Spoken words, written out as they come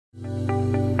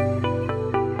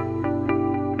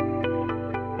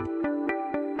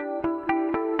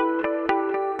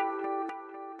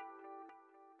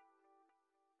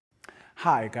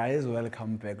Hi guys,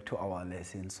 welcome back to our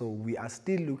lesson. So we are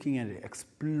still looking at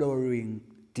exploring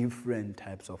different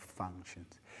types of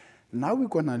functions. Now we're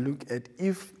going to look at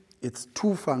if it's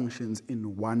two functions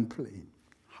in one plane,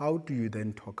 how do you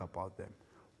then talk about them?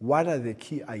 What are the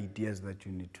key ideas that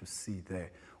you need to see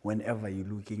there whenever you're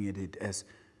looking at it as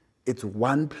it's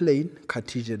one plane,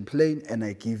 Cartesian plane, and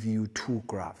I give you two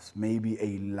graphs, maybe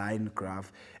a line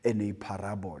graph and a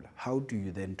parabola. How do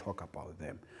you then talk about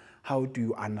them? How do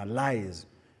you analyze,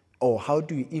 or how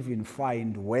do you even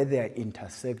find where they are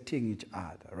intersecting each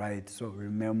other, right? So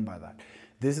remember that.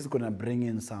 This is going to bring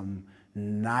in some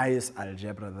nice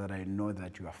algebra that I know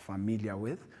that you are familiar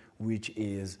with, which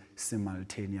is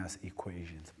simultaneous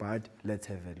equations. But let's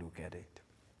have a look at it.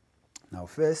 Now,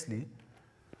 firstly,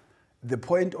 the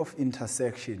point of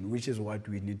intersection, which is what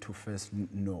we need to first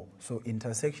know. So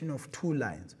intersection of two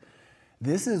lines.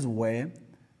 This is where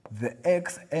the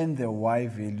x and the y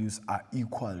values are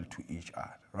equal to each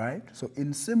other, right? So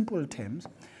in simple terms,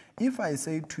 if I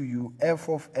say to you f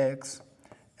of x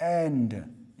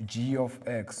and g of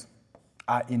x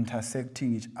are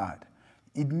intersecting each other,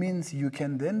 it means you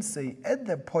can then say at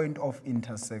the point of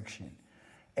intersection,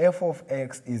 f of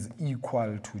x is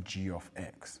equal to g of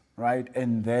x, right?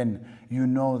 And then you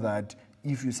know that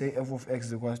if you say f of x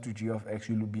is equal to g of x,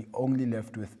 you will be only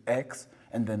left with x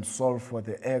and then solve for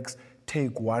the x,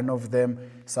 take one of them,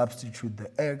 substitute the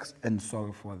x, and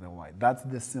solve for the y. That's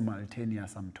the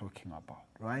simultaneous I'm talking about,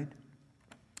 right?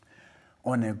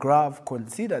 On a graph,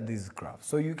 consider this graph.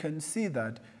 So you can see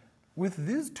that with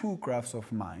these two graphs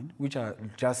of mine, which are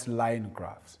just line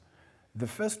graphs, the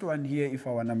first one here, if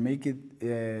I want to make it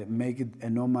a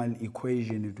normal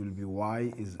equation, it will be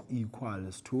y is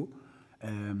equals to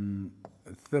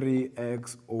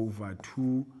 3x over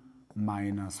 2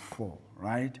 minus 4,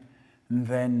 right? And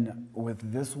then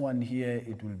with this one here,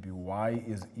 it will be y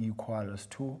is equals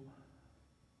to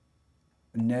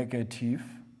negative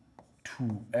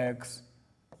 2x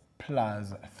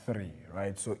plus 3,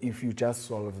 right? So if you just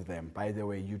solve them, by the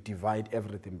way, you divide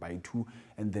everything by 2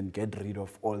 and then get rid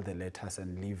of all the letters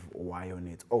and leave y on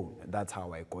its own. That's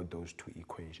how I got those two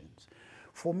equations.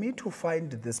 For me to find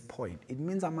this point, it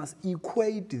means I must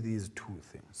equate these two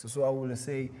things. So I will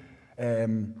say,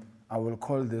 I will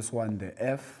call this one the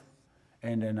f,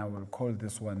 and then I will call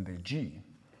this one the g.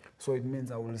 So it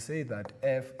means I will say that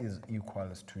f is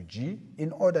equals to g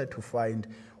in order to find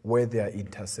where they are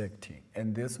intersecting.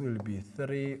 And this will be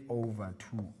 3 over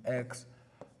 2x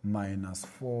minus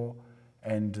 4,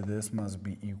 and this must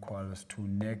be equals to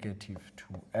negative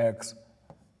 2x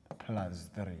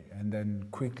plus 3. And then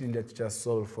quickly, let's just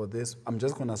solve for this. I'm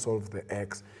just going to solve the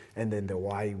x, and then the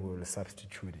y will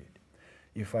substitute it.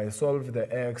 If I solve the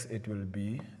x, it will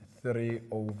be 3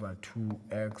 over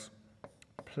 2x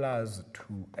plus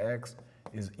 2x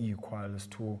is equals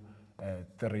to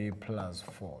 3 plus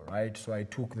 4, right? So I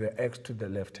took the x to the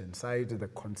left-hand side, the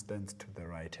constants to the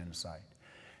right-hand side.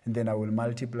 And then I will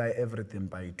multiply everything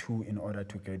by 2 in order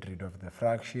to get rid of the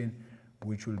fraction,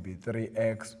 which will be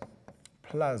 3x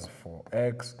plus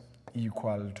 4x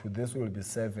equal to, this will be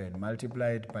 7.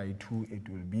 Multiplied by 2, it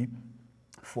will be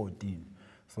 14.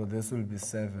 So this will be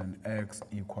 7x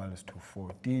equals to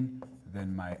 14.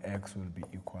 Then my x will be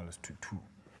equals to 2.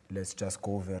 Let's just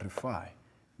go verify.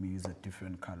 We use a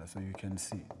different color so you can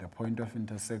see the point of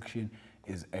intersection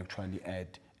is actually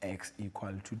at x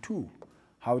equal to 2.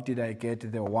 How did I get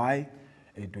the y?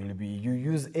 It will be, you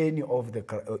use any of the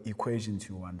equations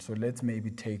you want. So let's maybe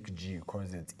take g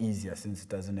because it's easier since it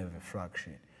doesn't have a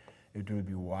fraction. It will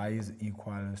be y is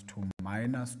equals to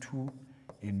minus 2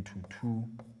 into 2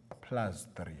 plus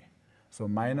 3. So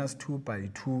minus 2 by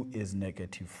 2 is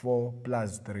negative 4,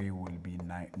 plus 3 will be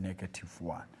negative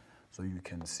 1. So you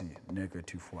can see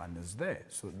negative 1 is there.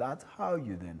 So that's how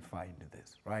you then find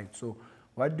this, right? So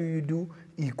what do?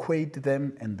 Equate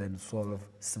them and then solve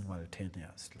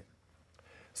simultaneously.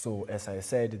 So as I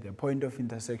said, the point of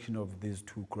intersection of these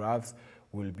two graphs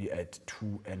will be at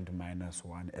 2 and minus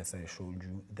 1 as I showed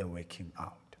you the working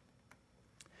out.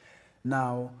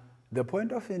 Now, the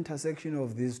point of intersection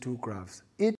of these two graphs,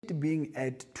 it being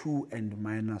at 2 and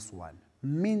minus 1,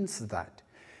 means that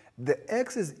the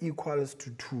x is equals to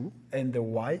 2 and the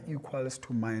y equals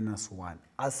to minus 1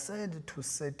 are said to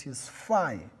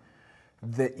satisfy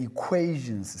the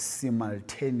equations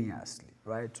simultaneously,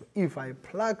 right? So if I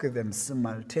plug them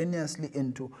simultaneously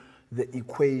into the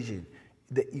equation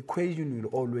will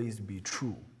always be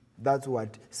true. That's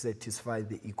what satisfy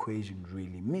the equation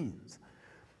really means.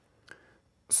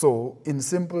 So in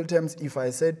simple terms, if I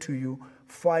said to you,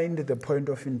 find the point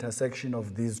of intersection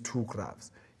of these two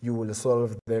graphs, you will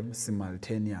solve them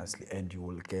simultaneously and you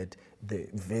will get the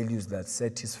values that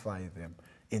satisfy them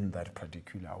in that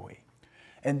particular way.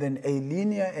 And then a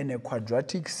linear and a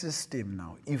quadratic system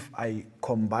now, if I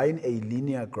combine a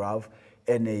linear graph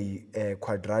and a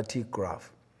quadratic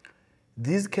graph,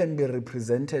 these can be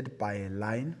represented by a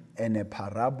line and a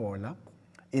parabola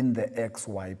in the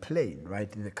xy plane,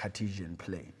 right, in the Cartesian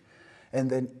plane. And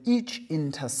then each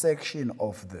intersection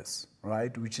of this,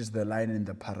 right, which is the line and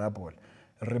the parabola,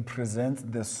 represents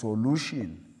the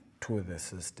solution to the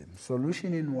system.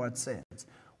 Solution in what sense?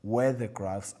 Where the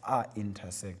graphs are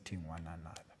intersecting one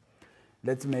another.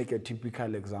 Let's make a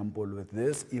typical example with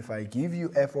this. If I give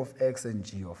you f of x and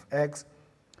g of x,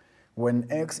 when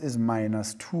x is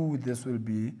minus 2, this will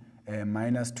be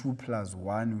minus 2 plus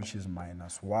 1, which is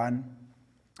minus 1.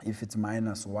 If it's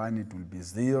minus 1, it will be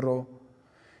 0.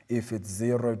 If it's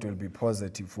 0, it will be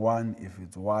positive 1. If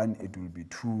it's 1, it will be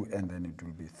 2, and then it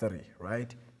will be 3,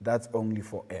 right? That's only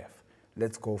for f.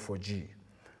 Let's go for g.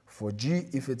 For g,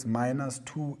 if it's minus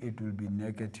 2, it will be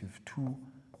negative 2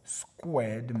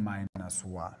 squared minus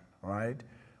 1, right?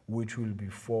 Which will be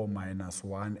 4 minus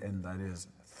 1, and that is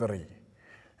 3.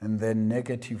 And then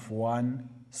negative 1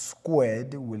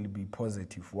 squared will be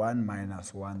positive 1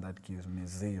 minus 1, that gives me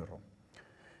 0.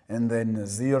 And then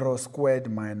 0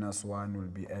 squared minus 1 will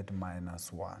be at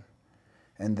minus 1.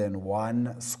 And then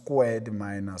 1 squared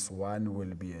minus 1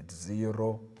 will be at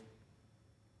 0.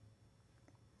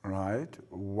 Right?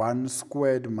 1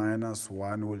 squared minus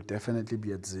 1 will definitely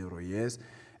be at 0, yes.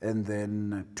 And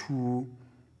then 2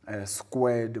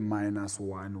 squared minus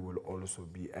 1 will also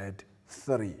be at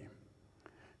 3.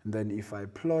 And then if I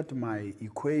plot my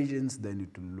equations, then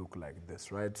it will look like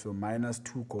this, right? So minus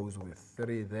 2 goes with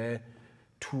 3 there.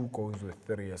 2 goes with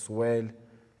 3 as well.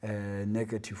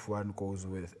 Negative 1 goes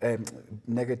with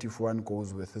negative 1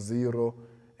 goes with 0,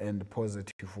 and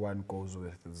positive 1 goes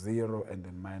with 0, and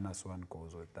then minus 1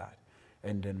 goes with that.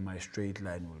 And then my straight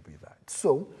line will be that.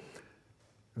 So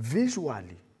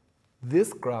visually,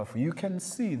 this graph, you can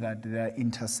see that they are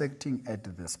intersecting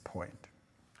at this point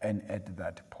and at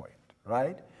that point,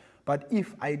 right? But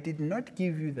if I did not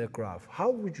give you the graph,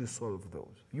 how would you solve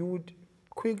those? You would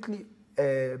quickly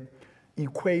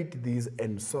equate these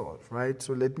and solve, right?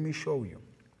 So let me show you.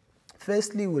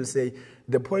 Firstly, we'll say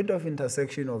the point of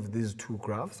intersection of these two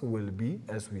graphs will be,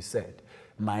 as we said,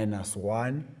 minus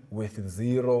 1 with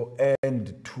 0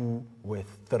 and 2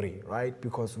 with 3, right?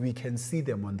 Because we can see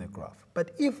them on the graph.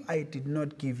 But if I did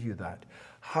not give you that,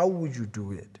 how would you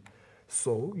do it?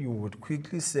 So you would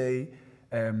quickly say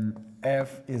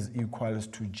f is equals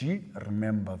to g,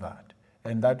 remember that.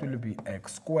 And that will be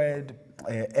x squared,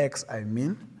 x I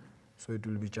mean, so it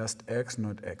will be just x,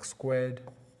 not x squared.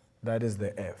 That is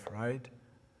the f, right?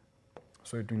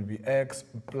 So it will be x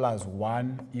plus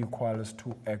 1 equals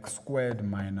to x squared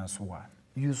minus 1.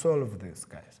 You solve this,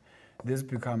 guys. This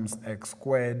becomes x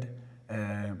squared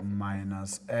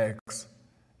minus x,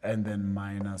 and then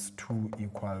minus 2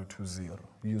 equal to 0.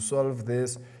 You solve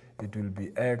this, it will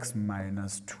be x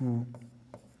minus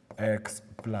 2x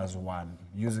plus 1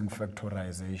 using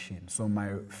factorization. So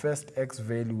my first x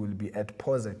value will be at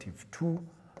positive 2,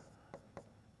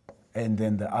 and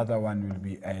then the other one will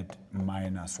be at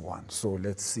minus 1. So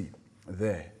let's see.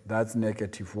 There, that's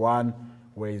negative 1.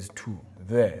 Where is 2?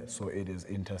 There. So it is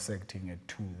intersecting at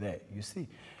 2 there, you see.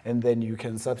 And then you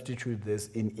can substitute this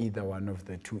in either one of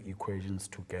the two equations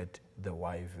to get the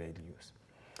y values.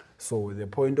 So the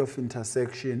point of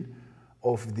intersection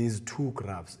of these two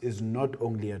graphs is not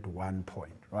only at one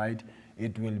point, right?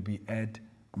 It will be at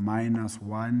minus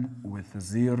 1 with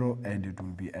 0, and it will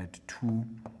be at 2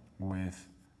 with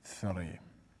 3,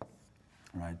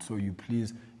 right? So you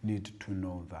please need to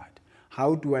know that.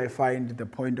 How do I find the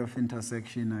point of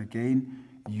intersection again?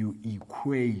 You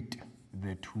equate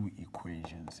the two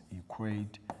equations.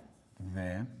 Equate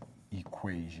the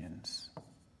equations,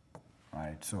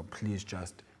 right? So please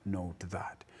just note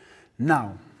that.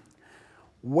 Now,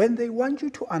 when they want you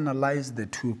to analyze the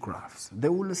two graphs, they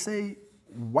will say,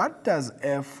 what does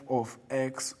f of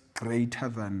x greater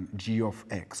than g of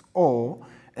x, or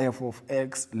f of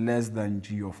x less than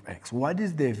g of x? What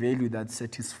is the value that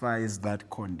satisfies that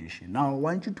condition? Now, I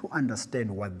want you to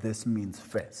understand what this means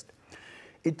first.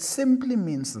 It simply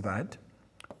means that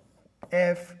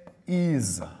f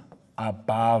is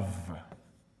above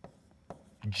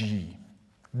g.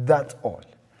 That's all.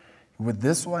 With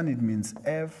this one, it means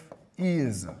f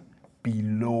is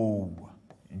below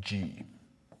g,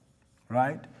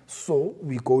 right? So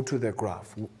we go to the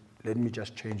graph. Let me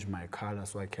just change my color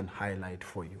so I can highlight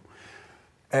for you.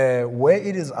 Where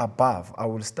it is above, I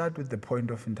will start with the point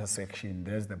of intersection.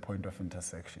 There's the point of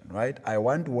intersection, right? I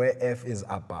want where f is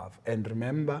above. And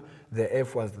remember, the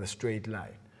f was the straight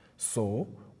line. So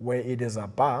where it is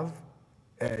above,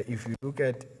 if you look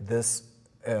at this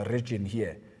region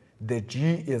here, the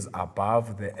G is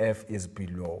above, the F is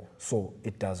below. So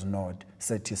it does not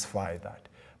satisfy that.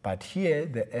 But here,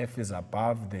 the F is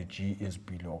above, the G is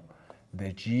below.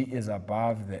 The G is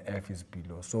above, the F is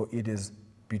below. So it is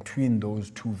between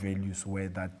those two values where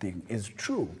that thing is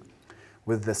true.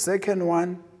 With the second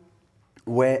one,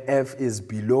 where F is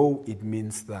below, it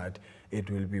means that it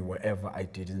will be wherever I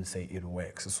didn't say it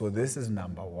works. So this is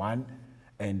number 1,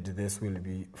 and this will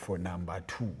be for number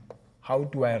 2. How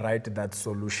do I write that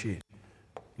solution?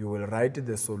 You will write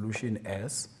the solution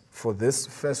as, for this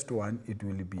first one, it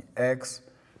will be X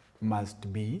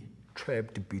must be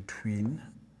trapped between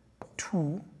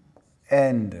 2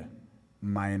 and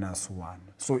 -1.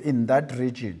 So in that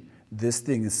region, this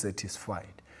thing is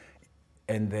satisfied.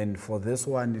 And then for this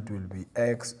one, it will be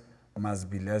X must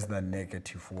be less than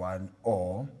 -1,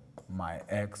 or my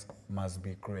X must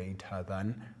be greater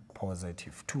than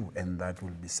 +2, and that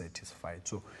will be satisfied.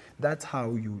 So that's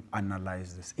how you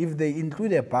analyze this. If they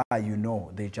include a bar, you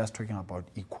know they're just talking about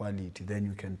equality, then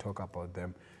you can talk about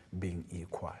them being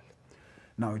equal.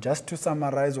 Now, just to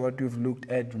summarize what we've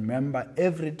looked at, remember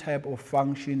every type of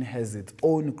function has its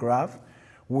own graph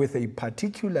with a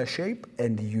particular shape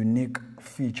and unique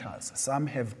features. Some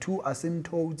have 2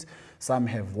 asymptotes, some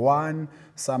have 1,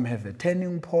 some have a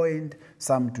turning point,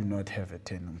 some do not have a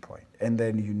turning point. And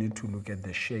then you need to look at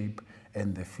the shape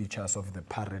and the features of the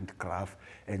parent graph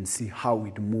and see how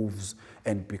it moves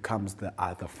and becomes the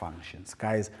other functions.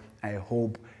 Guys, I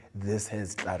hope this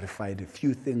has clarified a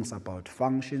few things about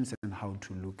functions and how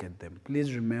to look at them.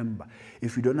 Please remember,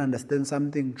 if you don't understand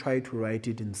something, try to write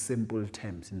it in simple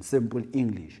terms, in simple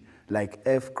English. Like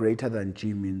F greater than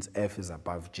G means F is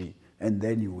above G, and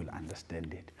then you will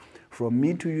understand it. From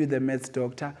me to you, the Maths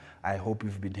Doctor, I hope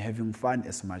you've been having fun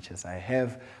as much as I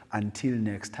have. Until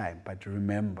next time, but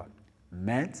remember,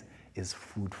 maths is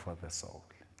food for the soul.